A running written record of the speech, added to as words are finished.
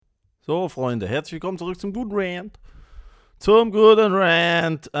So, Freunde, herzlich willkommen zurück zum guten Rant. Zum guten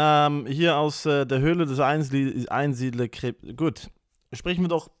Rant. Hier aus der Höhle des Einsiedlerkrebs. Gut, sprechen wir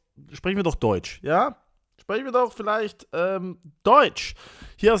doch Deutsch, ja? Sprechen wir doch vielleicht Deutsch.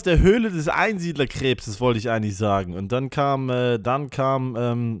 Hier aus der Höhle des Einsiedlerkrebses wollte ich eigentlich sagen. Und dann kam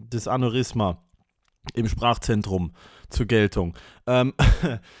das Aneurysma im Sprachzentrum zur Geltung. Ja,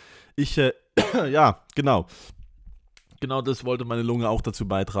 genau. Genau das wollte meine Lunge auch dazu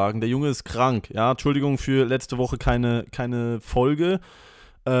beitragen. Der Junge ist krank. Ja, Entschuldigung für letzte Woche keine Folge.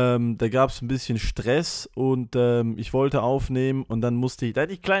 Da gab es ein bisschen Stress und ich wollte aufnehmen und dann da hatte ich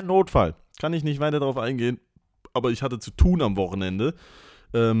einen kleinen Notfall. Kann ich nicht weiter darauf eingehen, aber ich hatte zu tun am Wochenende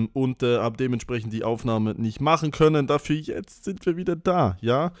und habe dementsprechend die Aufnahme nicht machen können. Dafür jetzt sind wir wieder da.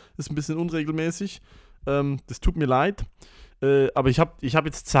 Ja, ist ein bisschen unregelmäßig. Das tut mir leid. Aber ich hab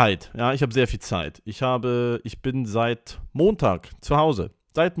jetzt Zeit, ja, ich habe sehr viel Zeit. Ich bin seit Montag zu Hause.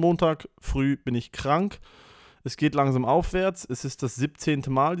 Seit Montag früh bin ich krank. Es geht langsam aufwärts. Es ist das 17.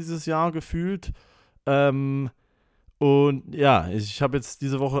 Mal dieses Jahr gefühlt. Und ja, ich habe jetzt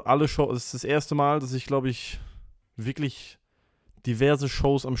diese Woche alle Shows. Es ist das erste Mal, dass ich, glaube ich, wirklich diverse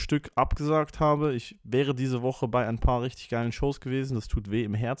Shows am Stück abgesagt habe. Ich wäre diese Woche bei ein paar richtig geilen Shows gewesen. Das tut weh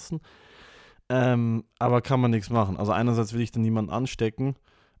im Herzen. Aber kann man nichts machen. Also einerseits will ich dann niemanden anstecken,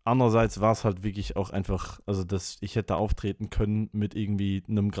 andererseits war es halt wirklich auch einfach, also ich hätte auftreten können mit irgendwie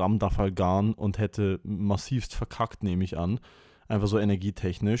einem Gramm Dafalgan und hätte massivst verkackt, nehme ich an. Einfach so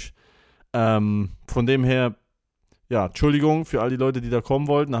energietechnisch. Von dem her, ja, Entschuldigung für all die Leute, die da kommen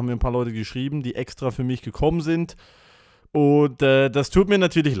wollten. Da haben mir ein paar Leute geschrieben, die extra für mich gekommen sind. Und das tut mir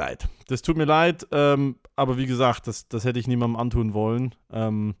natürlich leid. Das tut mir leid, aber wie gesagt, das hätte ich niemandem antun wollen.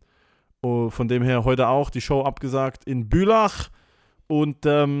 Von dem her heute auch die Show abgesagt in Bülach und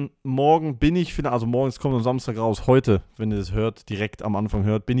morgen bin ich, also morgens kommt am Samstag raus, heute, wenn ihr das hört, direkt am Anfang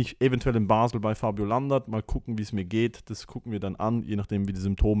hört, bin ich eventuell in Basel bei Fabio Landert, mal gucken, wie es mir geht, das gucken wir dann an, je nachdem, wie die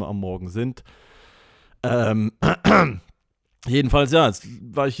Symptome am Morgen sind. Jedenfalls, ja, jetzt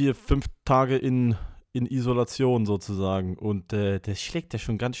war ich hier 5 Tage in Isolation sozusagen und das schlägt ja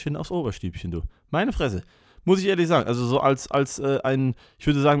schon ganz schön aufs Oberstübchen, du. Meine Fresse. Muss ich ehrlich sagen, also so als ich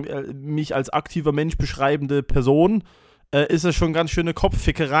würde sagen, mich als aktiver Mensch beschreibende Person, ist das schon ganz schöne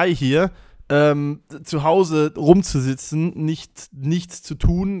Kopffickerei hier, zu Hause rumzusitzen, nichts zu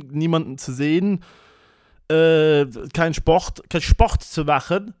tun, niemanden zu sehen, kein Sport zu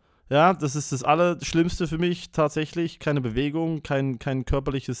machen. Ja, das ist das Allerschlimmste für mich tatsächlich. Keine Bewegung, kein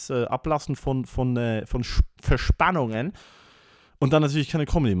körperliches Ablassen von Verspannungen. Und dann natürlich keine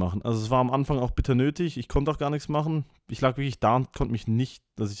Comedy machen. Also es war am Anfang auch bitter nötig. Ich konnte auch gar nichts machen. Ich lag wirklich da und konnte mich nicht,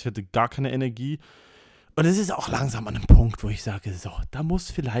 also ich hatte gar keine Energie. Und es ist auch langsam an einem Punkt, wo ich sage, so, da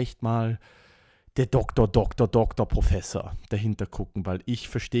muss vielleicht mal der Doktor, Professor dahinter gucken, weil ich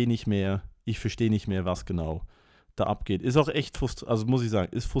verstehe nicht mehr, was genau da abgeht. Ist auch echt frustrierend, also muss ich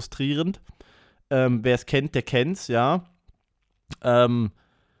sagen, ist frustrierend. Wer es kennt, der kennt's, ja. Aber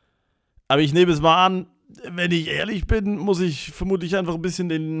ich nehme es mal an, wenn ich ehrlich bin, muss ich vermutlich einfach ein bisschen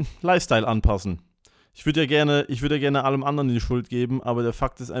den Lifestyle anpassen. Ich würde ja gerne allem anderen die Schuld geben, aber der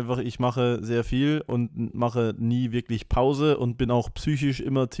Fakt ist einfach, ich mache sehr viel und mache nie wirklich Pause und bin auch psychisch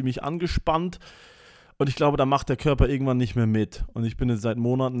immer ziemlich angespannt. Und ich glaube, da macht der Körper irgendwann nicht mehr mit. Und ich bin jetzt seit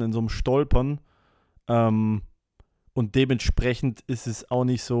Monaten in so einem Stolpern. Und dementsprechend ist es auch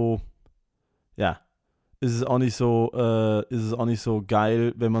nicht so, ja, ist es auch nicht so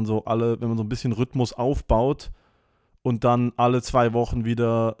geil, wenn man so ein bisschen Rhythmus aufbaut und dann alle 2 Wochen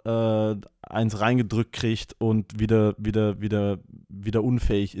wieder eins reingedrückt kriegt und wieder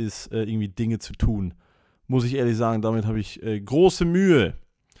unfähig ist, irgendwie Dinge zu tun. Muss ich ehrlich sagen, damit habe ich große Mühe.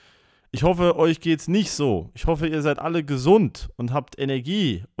 Ich hoffe, euch geht's nicht so. Ich hoffe, ihr seid alle gesund und habt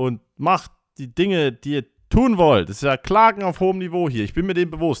Energie und macht die Dinge, die ihr tun wollt. Das ist ja Klagen auf hohem Niveau hier. Ich bin mir dem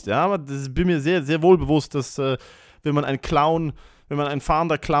bewusst, ja, aber bin mir sehr, sehr wohl bewusst, dass wenn man ein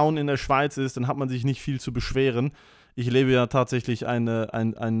fahrender Clown in der Schweiz ist, dann hat man sich nicht viel zu beschweren. Ich lebe ja tatsächlich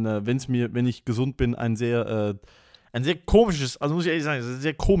wenn ich gesund bin, ein sehr komisches, also muss ich ehrlich sagen, ein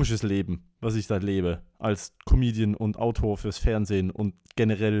sehr komisches Leben, was ich da lebe, als Comedian und Autor fürs Fernsehen und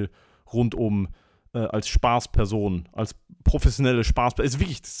generell rundum als Spaßperson, als professionelle Spaßperson. Ist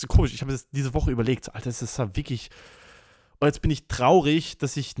wirklich, das ist so komisch. Ich habe das diese Woche überlegt, Alter, das ist ja wirklich. Und jetzt bin ich traurig,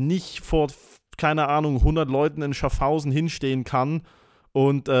 dass ich nicht vor, keine Ahnung, 100 Leuten in Schaffhausen hinstehen kann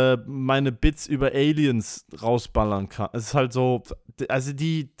und meine Bits über Aliens rausballern kann. Es ist halt so, also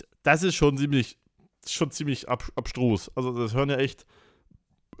das ist schon ziemlich abstrus. Also das hören ja echt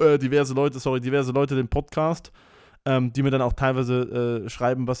diverse Leute den Podcast, die mir dann auch teilweise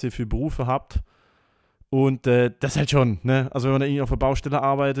schreiben, was ihr für Berufe habt. Und das halt schon, ne? Also wenn man da irgendwie auf der Baustelle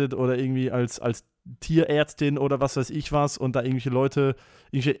arbeitet oder irgendwie als Tierärztin oder was weiß ich was und da irgendwelche Leute,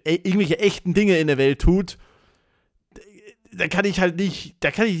 irgendwelche echten Dinge in der Welt tut, da kann ich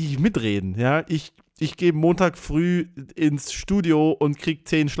nicht mitreden, ja? Ich gehe Montag früh ins Studio und krieg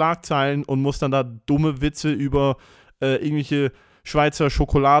 10 Schlagzeilen und muss dann da dumme Witze über irgendwelche Schweizer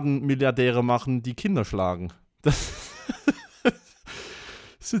Schokoladenmilliardäre machen, die Kinder schlagen. Das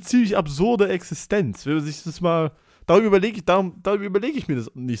ist eine ziemlich absurde Existenz. Wenn man sich das mal. Darüber überlege ich mir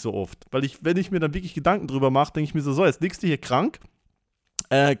das nicht so oft. Weil wenn ich mir dann wirklich Gedanken drüber mache, denke ich mir so, jetzt liegst du hier krank,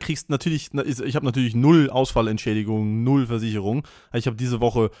 kriegst natürlich, ich habe natürlich 0 Ausfallentschädigung, 0 Versicherung. Ich habe diese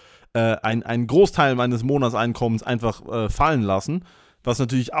Woche einen Großteil meines Monatseinkommens einfach fallen lassen, was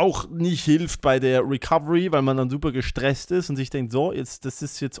natürlich auch nicht hilft bei der Recovery, weil man dann super gestresst ist und sich denkt, so, das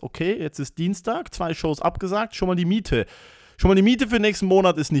ist jetzt okay, jetzt ist Dienstag, 2 Shows abgesagt, schon mal die Miete für den nächsten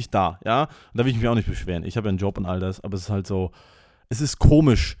Monat ist nicht da, ja. Und da will ich mich auch nicht beschweren. Ich habe ja einen Job und all das, aber es ist halt so, es ist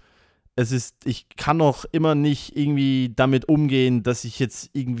komisch. Ich kann noch immer nicht irgendwie damit umgehen, dass ich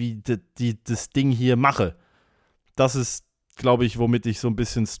jetzt irgendwie das Ding hier mache. Das ist, glaube ich, womit ich so ein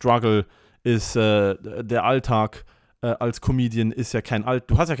bisschen struggle, ist der Alltag als Comedian ist ja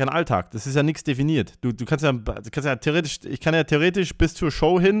du hast ja keinen Alltag, das ist ja nichts definiert. Du kannst ja theoretisch, ich kann ja theoretisch bis zur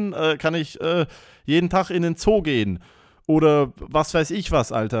Show hin, kann ich jeden Tag in den Zoo gehen. Oder was weiß ich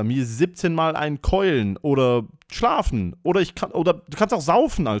was, Alter. Mir 17 Mal einen keulen oder schlafen. Oder du kannst auch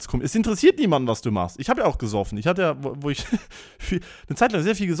saufen als Comedian. Es interessiert niemanden, was du machst. Ich habe ja auch gesoffen. Ich hatte ja, wo ich eine Zeit lang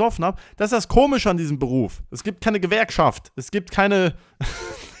sehr viel gesoffen habe. Das ist das Komische an diesem Beruf. Es gibt keine Gewerkschaft. Es gibt keine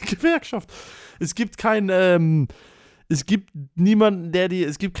Gewerkschaft. Es gibt es gibt niemanden,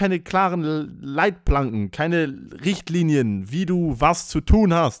 es gibt keine klaren Leitplanken, keine Richtlinien, wie du was zu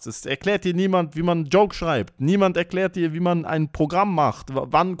tun hast. Es erklärt dir niemand, wie man einen Joke schreibt. Niemand erklärt dir, wie man ein Programm macht.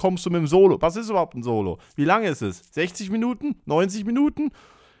 Wann kommst du mit dem Solo? Was ist überhaupt ein Solo? Wie lange ist es? 60 Minuten? 90 Minuten?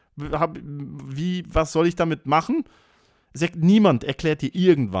 Was soll ich damit machen? Niemand erklärt dir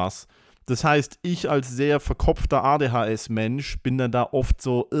irgendwas. Das heißt, ich als sehr verkopfter ADHS-Mensch bin dann da oft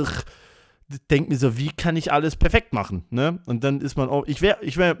so, denke mir so, wie kann ich alles perfekt machen, ne? Und dann ist man auch,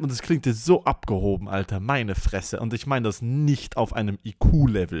 und das klingt jetzt so abgehoben, Alter, meine Fresse. Und ich meine das nicht auf einem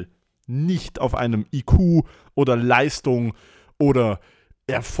IQ-Level. Nicht auf einem IQ oder Leistung oder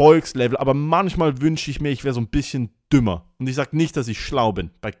Erfolgslevel, aber manchmal wünsche ich mir, ich wäre so ein bisschen dümmer. Und ich sage nicht, dass ich schlau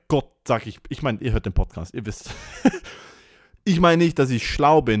bin. Bei Gott sage ich meine, ihr hört den Podcast, ihr wisst. Ich meine nicht, dass ich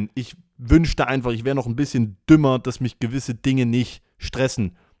schlau bin. Ich wünschte einfach, ich wäre noch ein bisschen dümmer, dass mich gewisse Dinge nicht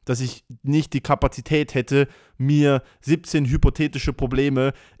stressen. Dass ich nicht die Kapazität hätte, mir 17 hypothetische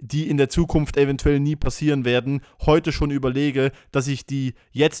Probleme, die in der Zukunft eventuell nie passieren werden, heute schon überlege, dass ich die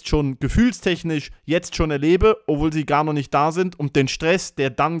jetzt schon gefühlstechnisch jetzt schon erlebe, obwohl sie gar noch nicht da sind, und den Stress,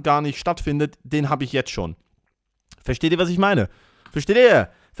 der dann gar nicht stattfindet, den habe ich jetzt schon. Versteht ihr, was ich meine? Versteht ihr,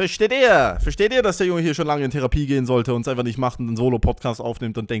 dass der Junge hier schon lange in Therapie gehen sollte und es einfach nicht macht und einen Solo-Podcast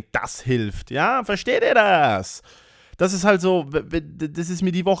aufnimmt und denkt, das hilft? Ja, versteht ihr das? Das ist halt so, das ist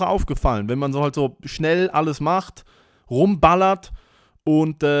mir die Woche aufgefallen, wenn man so halt so schnell alles macht, rumballert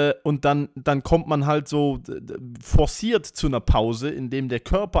und dann kommt man halt so forciert zu einer Pause, in dem der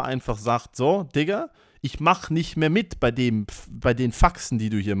Körper einfach sagt, so, Digga, ich mach nicht mehr mit bei den Faxen,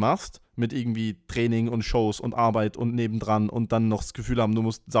 die du hier machst, mit irgendwie Training und Shows und Arbeit und nebendran und dann noch das Gefühl haben, du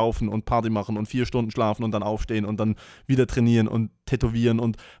musst saufen und Party machen und 4 Stunden schlafen und dann aufstehen und dann wieder trainieren und tätowieren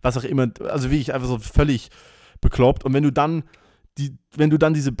und was auch immer, also wirklich einfach so völlig bekloppt. Und wenn du dann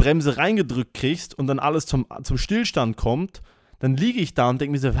diese Bremse reingedrückt kriegst und dann alles zum Stillstand kommt, dann liege ich da und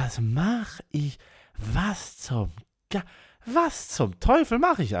denke mir so, was mache ich? Was zum Teufel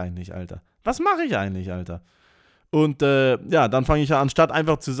mache ich eigentlich, Alter? Was mache ich eigentlich, Alter? Und dann fange ich ja, anstatt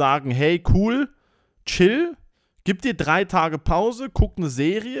einfach zu sagen, hey, cool, chill, gib dir 3 Tage Pause, guck eine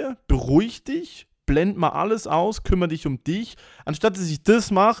Serie, beruhig dich, blend mal alles aus, kümmere dich um dich. Anstatt dass ich das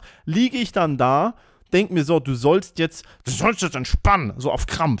mache, liege ich dann da, denk mir so, du sollst jetzt entspannen, so auf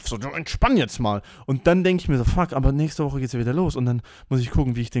Krampf, so entspann jetzt mal. Und dann denke ich mir so, fuck, aber nächste Woche geht's ja wieder los und dann muss ich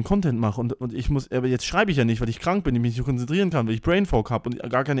gucken, wie ich den Content mache und aber jetzt schreibe ich ja nicht, weil ich krank bin, ich mich nicht konzentrieren kann, weil ich Brain Fog habe und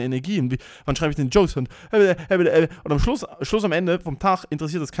gar keine Energie und wann schreibe ich den Jokes und am Schluss am Ende vom Tag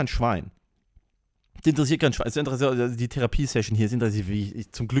interessiert das kein Schwein. Es interessiert kein Schwein. Es interessiert, also die Therapie-Session hier, es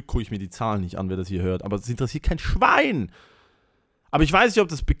interessiert, zum Glück gucke ich mir die Zahlen nicht an, wer das hier hört, aber es interessiert kein Schwein. Aber ich weiß nicht, ob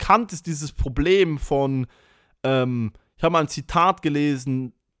das bekannt ist, dieses Problem von, ich habe mal ein Zitat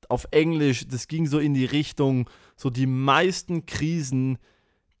gelesen auf Englisch, das ging so in die Richtung, so die meisten Krisen,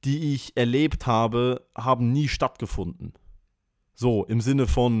 die ich erlebt habe, haben nie stattgefunden. So, im Sinne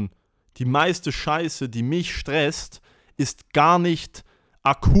von, die meiste Scheiße, die mich stresst, ist gar nicht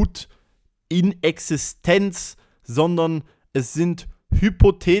akut in Existenz, sondern es sind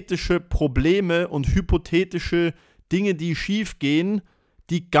hypothetische Probleme und hypothetische Dinge, die schief gehen,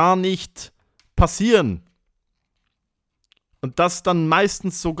 die gar nicht passieren. Und das dann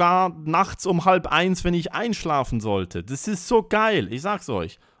meistens sogar nachts um 12:30, wenn ich einschlafen sollte. Das ist so geil, ich sag's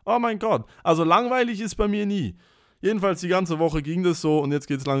euch. Oh mein Gott, also langweilig ist bei mir nie. Jedenfalls die ganze Woche ging das so und jetzt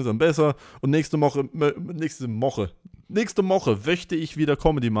geht's langsam besser. Und nächste Woche möchte ich wieder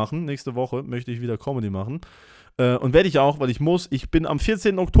Comedy machen. Nächste Woche möchte ich wieder Comedy machen. Und werde ich auch, weil ich muss. Ich bin am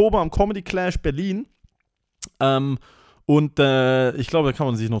 14. Oktober am Comedy Clash Berlin. Und ich glaube, da kann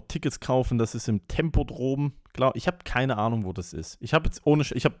man sich noch Tickets kaufen. Das ist im Tempodrom. Ich habe keine Ahnung, wo das ist. Ich habe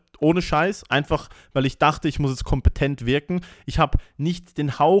ohne Scheiß, einfach, weil ich dachte, ich muss jetzt kompetent wirken. Ich habe nicht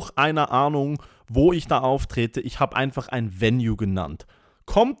den Hauch einer Ahnung, wo ich da auftrete. Ich habe einfach ein Venue genannt.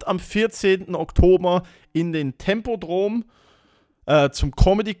 Kommt am 14. Oktober in den Tempodrom zum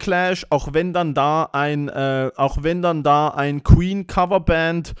Comedy Clash, auch wenn dann da ein Queen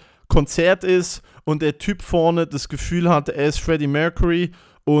Coverband Konzert ist und der Typ vorne das Gefühl hat, er ist Freddie Mercury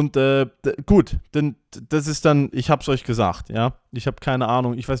und gut, denn das ist dann, ich hab's euch gesagt, ja, ich habe keine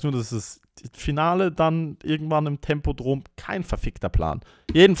Ahnung, ich weiß nur, dass das Finale dann irgendwann im Tempodrom, kein verfickter Plan.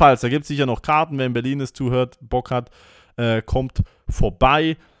 Jedenfalls, da gibt es sicher noch Karten, wer in Berlin ist, zuhört, Bock hat, kommt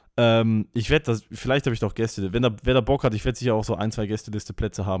vorbei. Vielleicht habe ich doch Gäste. Wer da Bock hat, ich werde sicher auch so 1-2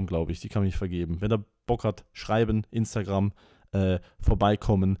 Gästeliste-Plätze haben, glaube ich. Die kann man nicht vergeben. Wer da Bock hat, schreiben, Instagram,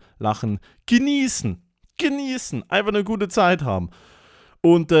 vorbeikommen, lachen, genießen, einfach eine gute Zeit haben.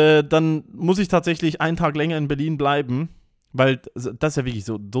 Und dann muss ich tatsächlich einen Tag länger in Berlin bleiben, weil das ist ja wirklich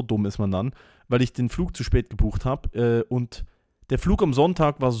so dumm ist man dann, weil ich den Flug zu spät gebucht habe und der Flug am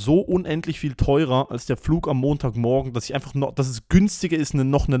Sonntag war so unendlich viel teurer als der Flug am Montagmorgen, dass es günstiger ist,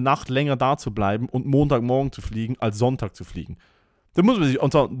 noch eine Nacht länger da zu bleiben und Montagmorgen zu fliegen, als Sonntag zu fliegen. Da muss man sich,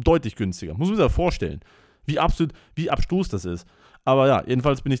 und zwar deutlich günstiger, muss man sich das vorstellen, wie abstrus das ist. Aber ja,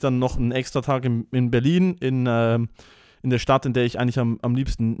 jedenfalls bin ich dann noch einen extra Tag in Berlin, in der Stadt, in der ich eigentlich am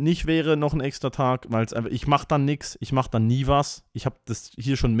liebsten nicht wäre, noch einen extra Tag, weil es einfach, ich mache dann nichts, ich mache dann nie was. Ich habe das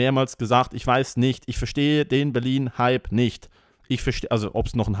hier schon mehrmals gesagt, ich weiß nicht, ich verstehe den Berlin-Hype nicht. Ich verstehe, also ob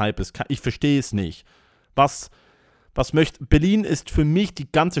es noch ein Hype ist, ich verstehe es nicht. Berlin ist für mich, die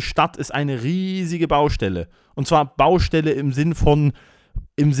ganze Stadt ist eine riesige Baustelle. Und zwar Baustelle im Sinn von,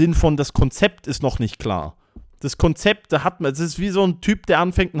 das Konzept ist noch nicht klar. Das Konzept, es ist wie so ein Typ, der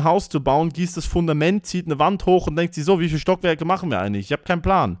anfängt ein Haus zu bauen, gießt das Fundament, zieht eine Wand hoch und denkt sich so, wie viele Stockwerke machen wir eigentlich? Ich habe keinen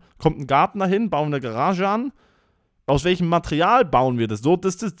Plan. Kommt ein Garten dahin, bauen eine Garage an? Aus welchem Material bauen wir das? So,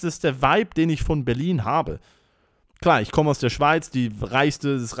 das ist der Vibe, den ich von Berlin habe. Klar, ich komme aus der Schweiz,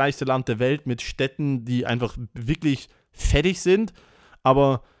 das reichste Land der Welt mit Städten, die einfach wirklich fettig sind.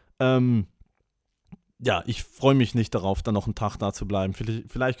 Aber ja, ich freue mich nicht darauf, dann noch einen Tag da zu bleiben.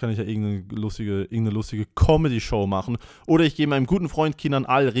 Vielleicht kann ich ja irgendeine lustige Comedy-Show machen. Oder ich gehe meinem guten Freund Kinan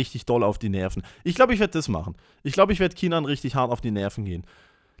All richtig doll auf die Nerven. Ich glaube, ich werde das machen. Ich glaube, ich werde Kinan richtig hart auf die Nerven gehen.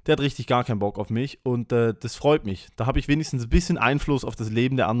 Der hat richtig gar keinen Bock auf mich und das freut mich. Da habe ich wenigstens ein bisschen Einfluss auf das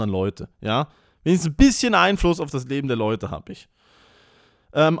Leben der anderen Leute. Ja? Wenigstens ein bisschen Einfluss auf das Leben der Leute habe ich.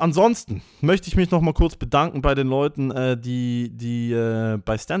 Ansonsten möchte ich mich noch mal kurz bedanken bei den Leuten, die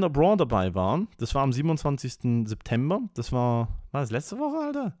bei Stand Up Raw dabei waren. Das war am 27. September. War das letzte Woche,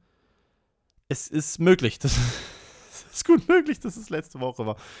 Alter? Es ist möglich. Es ist gut möglich, dass es letzte Woche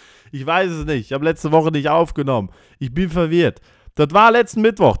war. Ich weiß es nicht. Ich habe letzte Woche nicht aufgenommen. Ich bin verwirrt. Das war letzten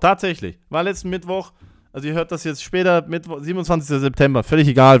Mittwoch, tatsächlich. War letzten Mittwoch. Also ihr hört das jetzt später, Mittwoch, 27. September. Völlig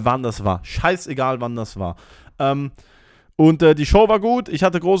egal, wann das war. Scheißegal, wann das war. Und die Show war gut, ich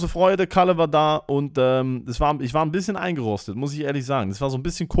hatte große Freude, Kalle war da und ich war ein bisschen eingerostet, muss ich ehrlich sagen. Es war so ein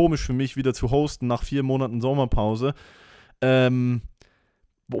bisschen komisch für mich, wieder zu hosten nach 4 Monaten Sommerpause.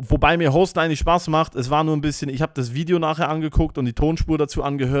 Wobei mir Hosten eigentlich Spaß macht, es war nur ein bisschen, ich habe das Video nachher angeguckt und die Tonspur dazu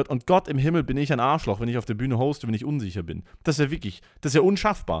angehört und Gott im Himmel bin ich ein Arschloch, wenn ich auf der Bühne hoste, wenn ich unsicher bin. Das ist ja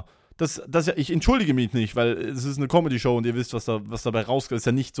unschaffbar. Ich entschuldige mich nicht, weil es ist eine Comedy-Show und ihr wisst, was dabei rauskommt. Es ist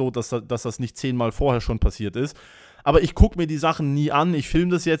ja nicht so, dass das nicht 10-mal vorher schon passiert ist. Aber ich gucke mir die Sachen nie an. Ich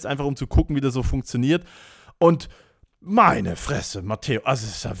filme das jetzt einfach, um zu gucken, wie das so funktioniert. Und meine Fresse, Matteo, also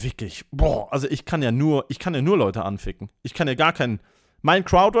es ist ja wirklich, also ich kann ja nur Leute anficken. Ich kann ja gar keinen. Mein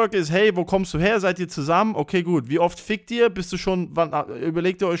Crowdwork ist, hey, wo kommst du her? Seid ihr zusammen? Okay, gut. Wie oft fickt ihr?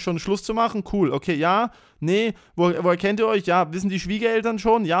 Überlegt ihr euch schon Schluss zu machen? Cool. Okay, ja. Nee. Woher kennt ihr euch? Ja. Wissen die Schwiegereltern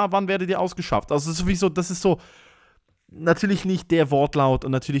schon? Ja. Wann werdet ihr ausgeschafft? Also das ist so, natürlich nicht der Wortlaut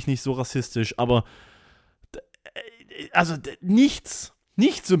und natürlich nicht so rassistisch, aber also nichts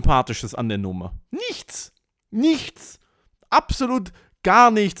Sympathisches an der Nummer. Nichts. Absolut gar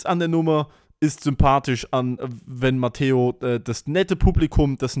nichts an der Nummer. ist sympathisch an, wenn Matteo das nette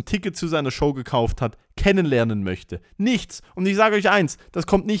Publikum, das ein Ticket zu seiner Show gekauft hat, kennenlernen möchte. Nichts. Und ich sage euch eins, das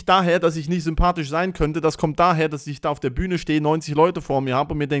kommt nicht daher, dass ich nicht sympathisch sein könnte, das kommt daher, dass ich da auf der Bühne stehe, 90 Leute vor mir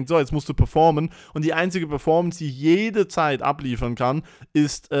habe und mir denke, so, jetzt musst du performen. Und die einzige Performance, die ich jede Zeit abliefern kann,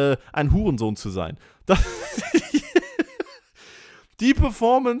 ist ein Hurensohn zu sein. Die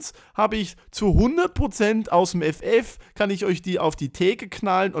Performance habe ich zu 100% aus dem FF, kann ich euch die auf die Theke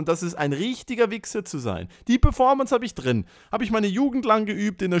knallen und das ist ein richtiger Wichser zu sein. Die Performance habe ich drin. Habe ich meine Jugend lang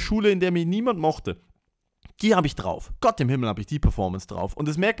geübt in der Schule, in der mich niemand mochte. Die habe ich drauf. Gott im Himmel habe ich die Performance drauf. Und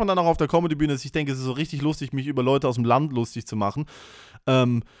das merkt man dann auch auf der Comedy-Bühne, dass ich denke, es ist so richtig lustig, mich über Leute aus dem Land lustig zu machen,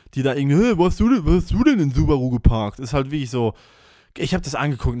 die da irgendwie, hey, wo hast du denn in Subaru geparkt? Ist halt wie so, ich habe das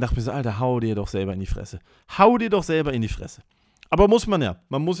angeguckt und dachte mir so, Alter, hau dir doch selber in die Fresse. Hau dir doch selber in die Fresse. Aber muss man ja.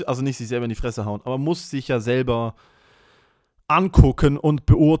 Man muss, also nicht sich selber in die Fresse hauen, aber man muss sich ja selber angucken und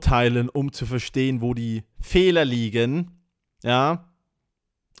beurteilen, um zu verstehen, wo die Fehler liegen. Ja.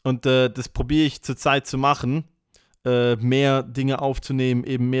 Und das probiere ich zurzeit zu machen. Mehr Dinge aufzunehmen,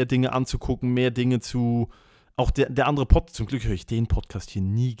 eben mehr Dinge anzugucken, mehr Dinge zu. Auch der andere Podcast, zum Glück höre ich den Podcast hier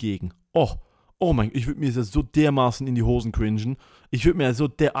nie gegen. Oh mein Gott, ich würde mir das so dermaßen in die Hosen cringen. Ich würde mir so,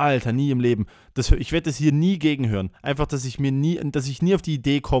 Alter, nie im Leben. Ich werde das hier nie gegenhören. Einfach, dass ich nie auf die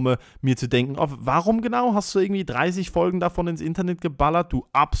Idee komme, mir zu denken, oh, warum genau hast du irgendwie 30 Folgen davon ins Internet geballert? Du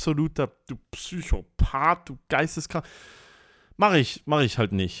Psychopath, du Geisteskrank. Mach ich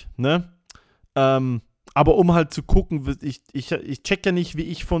halt nicht, ne? Aber um halt zu gucken, ich check ja nicht, wie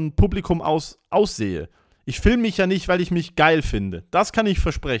ich von Publikum aus aussehe. Ich filme mich ja nicht, weil ich mich geil finde. Das kann ich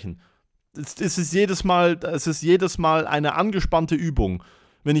versprechen. Es ist jedes Mal eine angespannte Übung,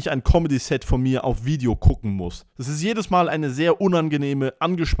 wenn ich ein Comedy-Set von mir auf Video gucken muss. Das ist jedes Mal eine sehr unangenehme,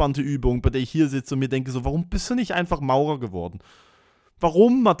 angespannte Übung, bei der ich hier sitze und mir denke so, warum bist du nicht einfach Maurer geworden?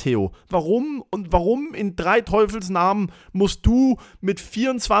 Warum, Matteo? Warum in 3 Teufelsnamen musst du mit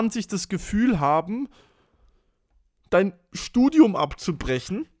 24 das Gefühl haben, dein Studium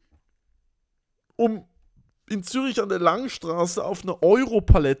abzubrechen, um in Zürich an der Langstraße auf einer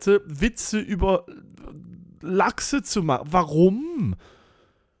Europalette Witze über Lachse zu machen? Warum?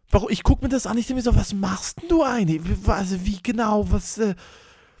 Ich gucke mir das an, ich denke mir so, was machst denn du eigentlich? Also wie genau,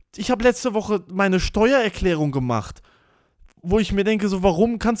 ich habe letzte Woche meine Steuererklärung gemacht, wo ich mir denke, so,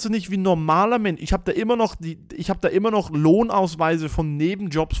 warum kannst du nicht wie ein normaler Mensch, ich habe da immer noch Lohnausweise von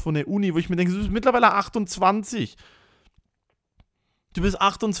Nebenjobs von der Uni, wo ich mir denke, du bist mittlerweile 28. Du bist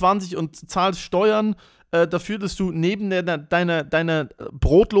 28 und zahlst Steuern dafür, dass du neben deiner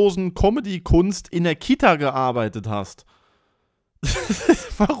brotlosen Comedy-Kunst in der Kita gearbeitet hast.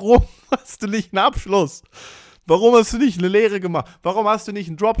 Warum hast du nicht einen Abschluss? Warum hast du nicht eine Lehre gemacht? Warum hast du nicht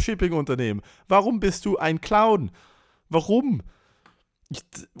ein Dropshipping-Unternehmen? Warum bist du ein Clown? Warum?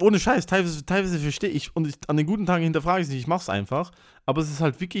 Ohne Scheiß, teilweise verstehe ich, und an den guten Tagen hinterfrage ich es nicht, ich mache es einfach, aber es ist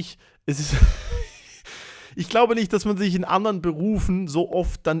halt wirklich, ich glaube nicht, dass man sich in anderen Berufen so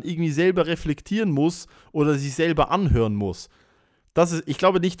oft dann irgendwie selber reflektieren muss oder sich selber anhören muss. Ich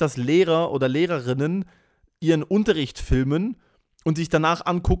glaube nicht, dass Lehrer oder Lehrerinnen ihren Unterricht filmen und sich danach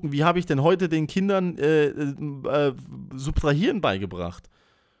angucken, wie habe ich denn heute den Kindern Subtrahieren beigebracht.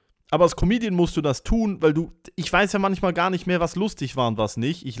 Aber als Comedian musst du das tun, weil ich weiß ja manchmal gar nicht mehr, was lustig war und was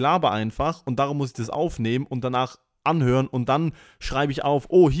nicht. Ich laber einfach und darum muss ich das aufnehmen und danach anhören und dann schreibe ich auf,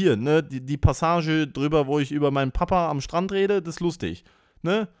 oh hier, ne, die Passage drüber, wo ich über meinen Papa am Strand rede, das ist lustig,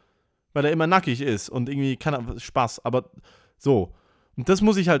 ne, weil er immer nackig ist und irgendwie Spaß, aber so. Und das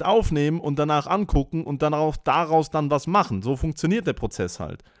muss ich halt aufnehmen und danach angucken und dann auch daraus dann was machen. So funktioniert der Prozess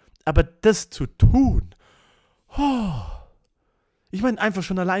halt. Aber das zu tun, ich meine einfach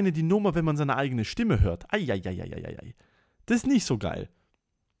schon alleine die Nummer, wenn man seine eigene Stimme hört, das ist nicht so geil.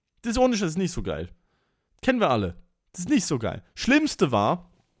 Das ist nicht so geil. Kennen wir alle. Das ist nicht so geil. Schlimmste war,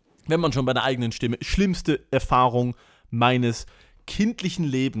 wenn man schon bei der eigenen Stimme, schlimmste Erfahrung meines kindlichen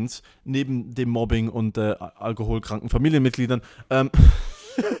Lebens, neben dem Mobbing und alkoholkranken Familienmitgliedern,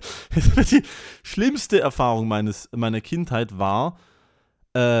 die schlimmste Erfahrung meiner Kindheit war,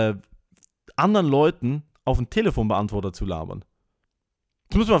 anderen Leuten auf den Telefonbeantworter zu labern.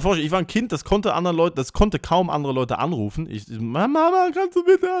 Das muss man mal vorstellen, ich war ein Kind, das konnte kaum andere Leute anrufen. Mama, kannst du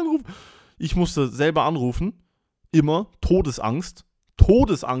bitte anrufen? Ich musste selber anrufen. Immer. Todesangst,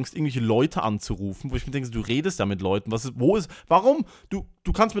 irgendwelche Leute anzurufen, wo ich mir denke, du redest ja mit Leuten. Warum? Du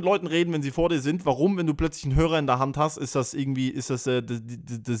kannst mit Leuten reden, wenn sie vor dir sind. Warum, wenn du plötzlich einen Hörer in der Hand hast, ist das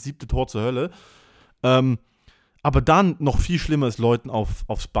 7. Tor zur Hölle. Aber dann noch viel schlimmer ist, Leuten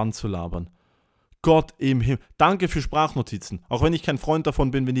aufs Band zu labern. Gott im Himmel. Danke für Sprachnotizen. Auch wenn ich kein Freund davon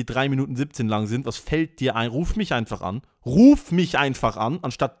bin, wenn die 3 Minuten 17 lang sind. Was fällt dir ein? Ruf mich einfach an. Ruf mich einfach an,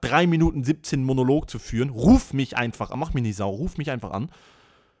 anstatt 3 Minuten 17 Monolog zu führen. Ruf mich einfach an. Mach mich nicht sauer. Ruf mich einfach an.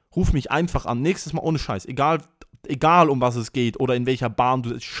 Ruf mich einfach an. Nächstes Mal ohne Scheiß. Egal um was es geht oder in welcher Bahn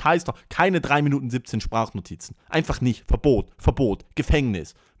du. Scheiß doch. Keine 3 Minuten 17 Sprachnotizen. Einfach nicht. Verbot.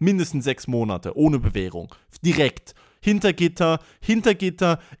 Gefängnis. Mindestens 6 Monate. Ohne Bewährung. Direkt. Hinter Gitter,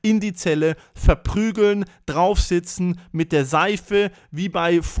 in die Zelle, verprügeln, draufsitzen, mit der Seife, wie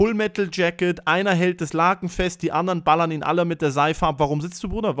bei Full Metal Jacket, einer hält das Laken fest, die anderen ballern ihn alle mit der Seife ab. Warum sitzt du,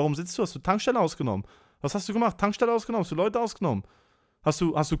 Bruder? Warum sitzt du? Hast du Tankstelle ausgenommen? Was hast du gemacht? Tankstelle ausgenommen? Hast du Leute ausgenommen? Hast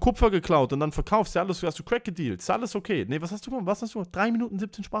du Kupfer geklaut und dann verkaufst? Ja, alles, hast du Crack gedealt? Ist alles okay? Nee, was hast du gemacht? 3 Minuten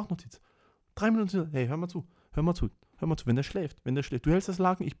 17 Sprachnotiz. 3 Minuten 17. Hey, hör mal zu, wenn der schläft. Du hältst das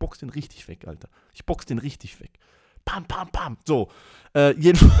Laken, ich box den richtig weg, Alter. Pam, pam, pam. So,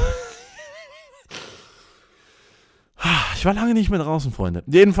 jedenfalls. Ich war lange nicht mehr draußen, Freunde.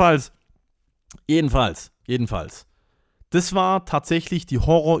 Jedenfalls. Das war tatsächlich die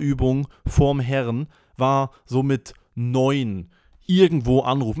Horrorübung vorm Herrn, war so mit 9 irgendwo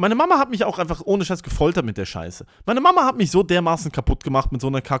anrufen. Meine Mama hat mich auch einfach ohne Scheiß gefoltert mit der Scheiße. Meine Mama hat mich so dermaßen kaputt gemacht mit so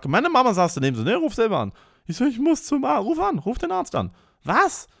einer Kacke. Meine Mama saß daneben so, ne, ruf selber an. Ich so, ich muss zum Arzt. Ruf den Arzt an.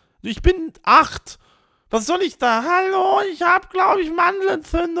 Was? Ich bin 8. Was soll ich da? Hallo, ich hab, glaube ich,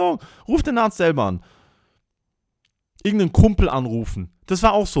 Mandelentzündung. Ruf den Arzt selber an. Irgendeinen Kumpel anrufen. Das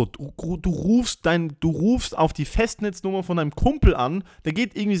war auch so. Du rufst auf die Festnetznummer von deinem Kumpel an. Da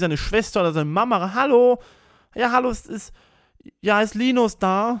geht irgendwie seine Schwester oder seine Mama. Hallo. Ja, hallo, ist Linus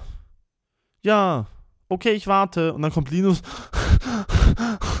da? Ja. Okay, ich warte. Und dann kommt Linus,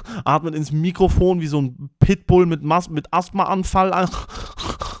 atmet ins Mikrofon wie so ein Pitbull mit Asthmaanfall.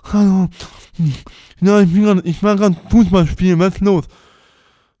 Hallo. Ja, ich war gerade Fußball spielen, was ist los?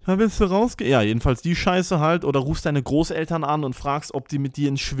 Da willst du rausgehen? Ja, jedenfalls die Scheiße halt. Oder rufst deine Großeltern an und fragst, ob die mit dir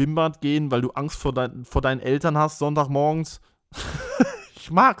ins Schwimmbad gehen, weil du Angst vor deinen Eltern hast, Sonntagmorgens. Ich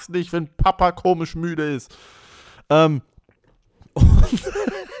mag's nicht, wenn Papa komisch müde ist. Und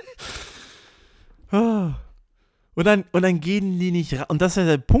dann gehen die nicht ran. Und das ist ja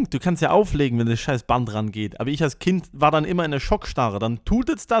der Punkt. Du kannst ja auflegen, wenn das scheiß Band rangeht. Aber ich als Kind war dann immer in der Schockstarre. Dann tut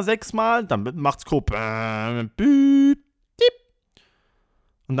es da 6-mal, dann macht's grob.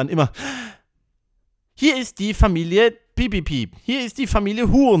 Und dann immer. Hier ist die Familie Piep. Hier ist die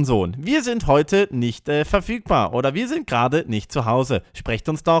Familie Hurensohn. Wir sind heute nicht verfügbar. Oder wir sind gerade nicht zu Hause. Sprecht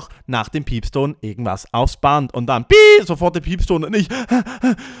uns doch nach dem Piepston irgendwas aufs Band. Und dann sofort der Piepston und ich.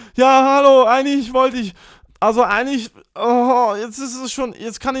 Ja, hallo, eigentlich wollte ich. Also eigentlich, jetzt ist es schon,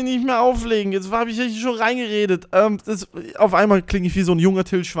 jetzt kann ich nicht mehr auflegen, jetzt habe ich hier schon reingeredet. Auf einmal klinge ich wie so ein junger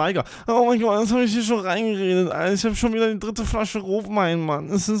Till Schweiger. Oh mein Gott, jetzt habe ich hier schon reingeredet. Ich habe schon wieder die 3. Flasche Rotwein, Mann.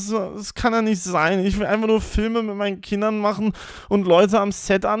 Das kann ja nicht sein. Ich will einfach nur Filme mit meinen Kindern machen und Leute am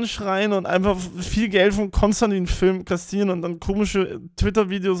Set anschreien und einfach viel Geld von Konstantin-Film kassieren und dann komische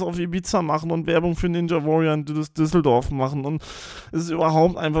Twitter-Videos auf Ibiza machen und Werbung für Ninja Warrior in Düsseldorf machen. Und es ist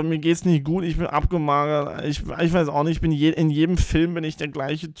überhaupt einfach, mir geht's nicht gut, ich bin abgemagert. Ich weiß auch nicht, in jedem Film bin ich der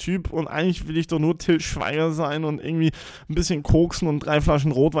gleiche Typ und eigentlich will ich doch nur Till Schweiger sein und irgendwie ein bisschen koksen und 3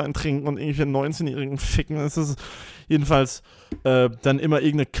 Flaschen Rotwein trinken und irgendwie einen 19-Jährigen ficken. Das ist jedenfalls dann immer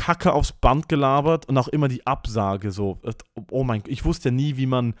irgendeine Kacke aufs Band gelabert und auch immer die Absage so. Oh mein Gott, ich wusste ja nie, wie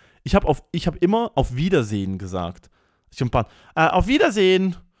man. Ich hab immer auf Wiedersehen gesagt. Auf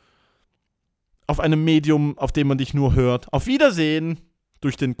Wiedersehen. Auf einem Medium, auf dem man dich nur hört. Auf Wiedersehen.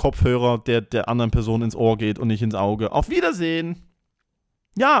 Durch den Kopfhörer, der anderen Person ins Ohr geht und nicht ins Auge. Auf Wiedersehen.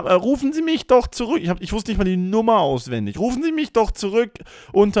 Ja, rufen Sie mich doch zurück. Ich wusste nicht mal die Nummer auswendig. Rufen Sie mich doch zurück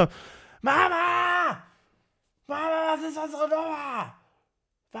unter Mama! Mama, was ist unsere Nummer?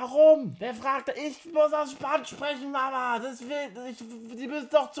 Warum? Wer fragt? Ich muss aufs Band sprechen, Mama. Sie müssen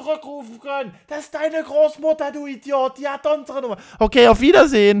doch zurückrufen können. Das ist deine Großmutter, du Idiot. Die hat unsere Nummer. Okay, auf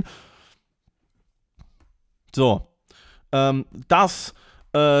Wiedersehen. So. Das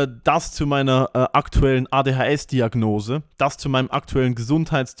zu meiner aktuellen ADHS-Diagnose, das zu meinem aktuellen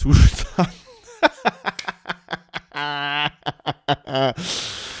Gesundheitszustand.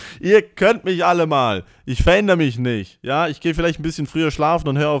 Ihr könnt mich alle mal. Ich verändere mich nicht. Ja, ich gehe vielleicht ein bisschen früher schlafen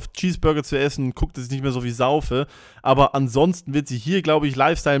und höre auf, Cheeseburger zu essen und gucke, dass ich nicht mehr so viel saufe. Aber ansonsten wird sich hier, glaube ich,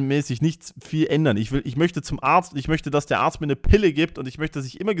 lifestyle-mäßig nichts viel ändern. Ich möchte zum Arzt, ich möchte, dass der Arzt mir eine Pille gibt und ich möchte, dass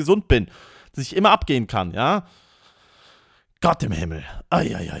ich immer gesund bin. Dass ich immer abgehen kann, ja. Gott im Himmel.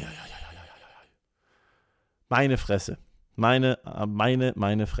 Meine Fresse. Meine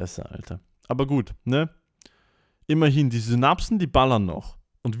Fresse, Alter. Aber gut, ne? Immerhin, die Synapsen, die ballern noch.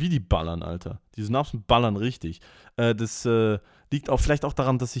 Und wie die ballern, Alter. Die Synapsen ballern richtig. Das liegt auch vielleicht auch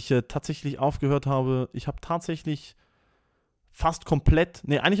daran, dass ich tatsächlich aufgehört habe. Ich habe tatsächlich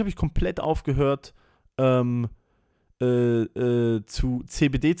eigentlich habe ich komplett aufgehört, zu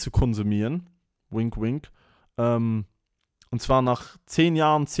CBD zu konsumieren. Wink, wink. Und zwar nach 10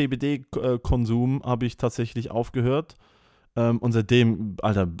 Jahren CBD-Konsum habe ich tatsächlich aufgehört. Und seitdem,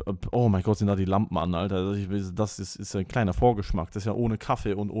 Alter, oh mein Gott, sind da die Lampen an, Alter. Das ist ein kleiner Vorgeschmack. Das ist ja ohne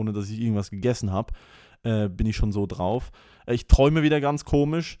Kaffee und ohne, dass ich irgendwas gegessen habe, bin ich schon so drauf. Ich träume wieder ganz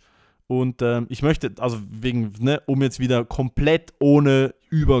komisch. Und ich möchte, also um jetzt wieder komplett ohne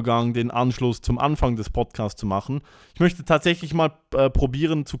Übergang den Anschluss zum Anfang des Podcasts zu machen. Ich möchte tatsächlich mal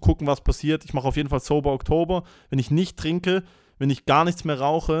probieren zu gucken, was passiert. Ich mache auf jeden Fall Sober Oktober. Wenn ich nicht trinke, wenn ich gar nichts mehr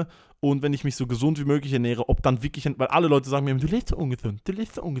rauche und wenn ich mich so gesund wie möglich ernähre, ob dann wirklich, weil alle Leute sagen mir, du lebst so ungesund,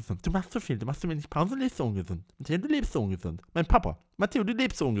 du machst so viel, du machst so wenig Pause, du lebst so ungesund. Matteo, du lebst so ungesund. Mein Papa, Matteo, du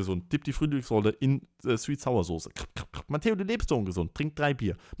lebst so ungesund. Dipp die Frühlingsrolle in Sweet Sour Soße. Matteo, du lebst so ungesund, trink 3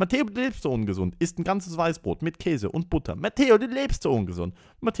 Bier. Matteo, du lebst so ungesund, isst ein ganzes Weißbrot mit Käse und Butter. Matteo, du lebst so ungesund.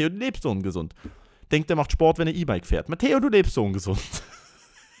 Matteo, du lebst so ungesund. Denkt, er macht Sport, wenn er E-Bike fährt. Matteo, du lebst so ungesund.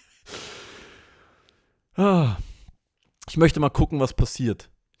 Ich möchte mal gucken, was passiert.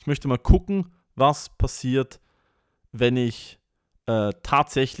 Wenn ich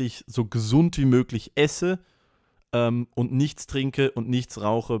tatsächlich so gesund wie möglich esse und nichts trinke und nichts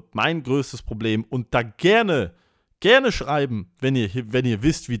rauche. Mein größtes Problem, und da gerne schreiben, wenn ihr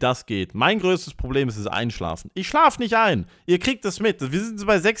wisst, wie das geht. Mein größtes Problem ist das Einschlafen. Ich schlafe nicht ein. Ihr kriegt das mit. Wir sind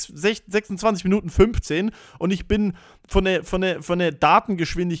bei 26 Minuten 15 und ich bin von der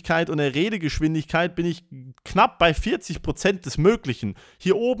Datengeschwindigkeit und der Redegeschwindigkeit bin ich knapp bei 40% des Möglichen.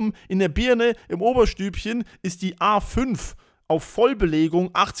 Hier oben in der Birne, im Oberstübchen, ist die A5 auf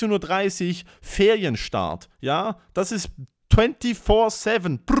Vollbelegung, 18:30 Uhr, Ferienstart. Ja, das ist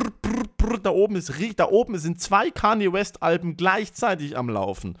 24/7. Da oben sind 2 Kanye West Alben gleichzeitig am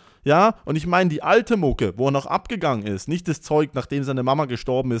Laufen. Ja, und ich meine die alte Mucke, wo er noch abgegangen ist. Nicht das Zeug, nachdem seine Mama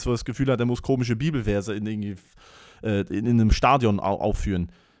gestorben ist, wo er das Gefühl hat, er muss komische Bibelverse in einem Stadion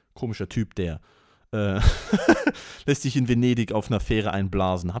aufführen. Komischer Typ, der lässt sich in Venedig auf einer Fähre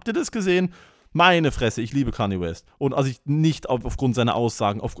einblasen. Habt ihr das gesehen? Meine Fresse, ich liebe Kanye West. Und also nicht aufgrund seiner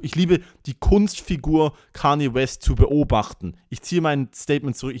Aussagen. Ich liebe die Kunstfigur Kanye West zu beobachten. Ich ziehe mein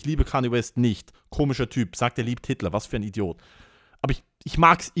Statement zurück. Ich liebe Kanye West nicht. Komischer Typ. Sagt, er liebt Hitler. Was für ein Idiot. Aber ich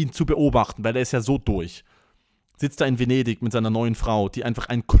mag es, ihn zu beobachten, weil er ist ja so durch. Sitzt da in Venedig mit seiner neuen Frau, die einfach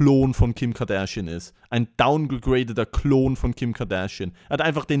ein Klon von Kim Kardashian ist. Ein downgegradeter Klon von Kim Kardashian. Er hat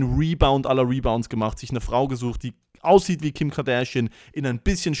einfach den Rebound aller Rebounds gemacht, sich eine Frau gesucht, die aussieht wie Kim Kardashian, in ein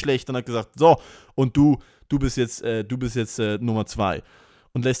bisschen schlecht und hat gesagt, so, und du bist jetzt Nummer 2.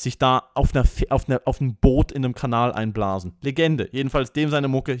 Und lässt sich da auf einem Boot in einem Kanal einblasen. Legende. Jedenfalls dem seine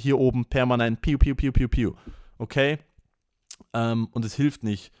Mucke hier oben permanent piu, piu, piu, piu, piu. Okay? Und es hilft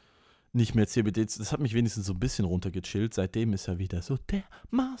nicht mehr CBD. Das hat mich wenigstens so ein bisschen runtergechillt. Seitdem ist er wieder so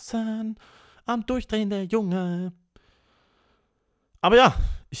dermaßen am Durchdrehen, der Junge. Aber ja,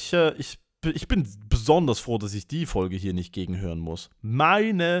 ich bin besonders froh, dass ich die Folge hier nicht gegenhören muss.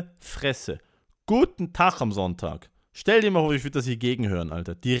 Meine Fresse. Guten Tag am Sonntag. Stell dir mal vor, ich würde das hier gegenhören,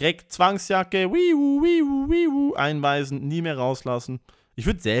 Alter. Direkt Zwangsjacke, wiu, einweisen, nie mehr rauslassen. Ich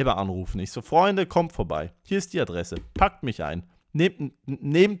würde selber anrufen. Ich so, Freunde, kommt vorbei. Hier ist die Adresse. Packt mich ein. Nehmt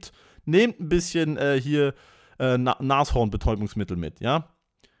ein bisschen Nashornbetäubungsmittel mit, ja?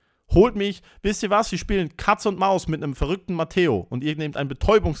 Holt mich, wisst ihr was, wir spielen Katz und Maus mit einem verrückten Matteo und ihr nehmt ein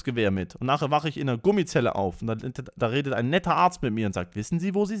Betäubungsgewehr mit und nachher wache ich in einer Gummizelle auf und da redet ein netter Arzt mit mir und sagt, wissen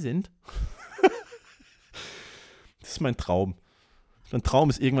Sie, wo Sie sind? Das ist mein Traum. Mein Traum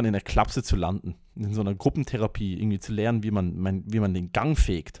ist, irgendwann in der Klapse zu landen, in so einer Gruppentherapie, irgendwie zu lernen, wie man den Gang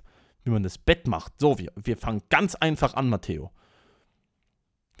fegt, wie man das Bett macht. So, wir fangen ganz einfach an, Matteo.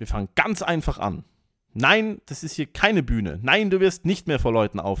 Wir fangen ganz einfach an. Nein, das ist hier keine Bühne. Nein, du wirst nicht mehr vor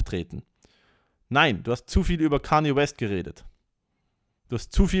Leuten auftreten. Nein, du hast zu viel über Kanye West geredet. Du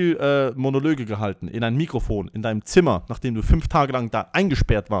hast zu viel Monologe gehalten in ein Mikrofon, in deinem Zimmer, nachdem du 5 Tage lang da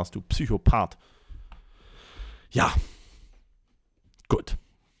eingesperrt warst, du Psychopath. Ja. Gut.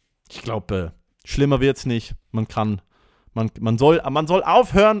 Ich glaube, schlimmer wird's nicht. Man soll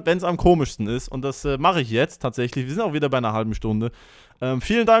aufhören, wenn es am komischsten ist. Und das mache ich jetzt tatsächlich. Wir sind auch wieder bei einer halben Stunde.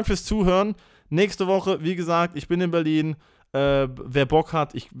 Vielen Dank fürs Zuhören. Nächste Woche, wie gesagt, ich bin in Berlin. Wer Bock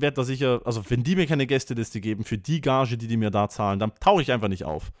hat, ich werde da sicher, also wenn die mir keine Gästeliste geben, für die Gage, die mir da zahlen, dann tauche ich einfach nicht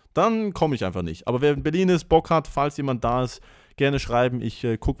auf. Dann komme ich einfach nicht. Aber wer in Berlin ist, Bock hat, falls jemand da ist, gerne schreiben. Ich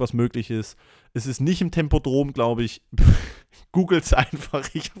gucke, was möglich ist. Es ist nicht im Tempodrom, glaube ich. Googelt's einfach.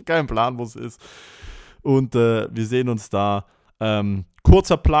 Ich habe keinen Plan, wo es ist. Und wir sehen uns da.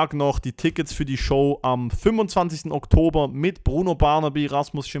 kurzer Plug noch, die Tickets für die Show am 25. Oktober mit Bruno Barnaby,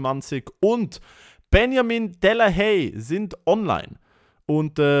 Rasmus Schimanzik und Benjamin Delahaye sind online.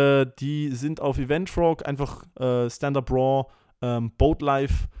 Und die sind auf Eventfrog, einfach Stand-Up Raw, Boat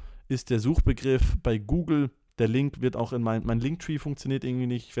Life ist der Suchbegriff bei Google. Der Link wird auch in mein Linktree funktioniert irgendwie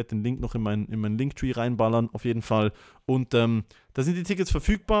nicht. Ich werde den Link noch in mein Linktree reinballern, auf jeden Fall. Und da sind die Tickets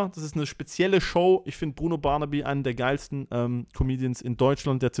verfügbar. Das ist eine spezielle Show. Ich finde Bruno Barnaby einen der geilsten Comedians in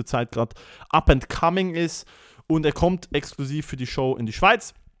Deutschland, der zurzeit gerade up and coming ist. Und er kommt exklusiv für die Show in die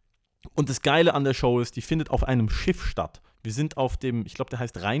Schweiz. Und das Geile an der Show ist, die findet auf einem Schiff statt. Wir sind auf dem, ich glaube, der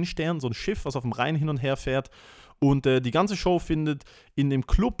heißt Rheinstern, so ein Schiff, was auf dem Rhein hin und her fährt. Und die ganze Show findet in dem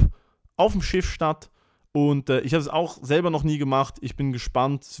Club auf dem Schiff statt. Und ich habe es auch selber noch nie gemacht. Ich bin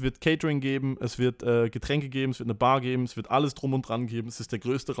gespannt. Es wird Catering geben, es wird Getränke geben, es wird eine Bar geben, es wird alles drum und dran geben. Es ist der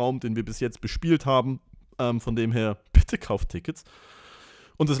größte Raum, den wir bis jetzt bespielt haben. Von dem her, bitte kauft Tickets.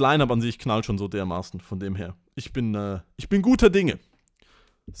 Und das Line-Up an sich knallt schon so dermaßen. Von dem her, ich bin guter Dinge.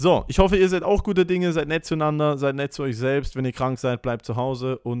 So, ich hoffe, ihr seid auch guter Dinge, seid nett zueinander, seid nett zu euch selbst. Wenn ihr krank seid, bleibt zu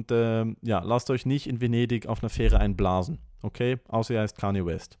Hause. Und lasst euch nicht in Venedig auf einer Fähre einblasen. Okay? Außer ihr heißt Kanye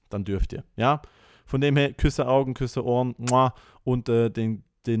West. Dann dürft ihr. Ja? Von dem her, Küsse Augen, Küsse Ohren und den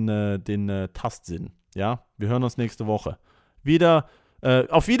Tastsinn. Ja, wir hören uns nächste Woche.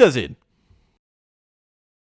 Auf Wiedersehen.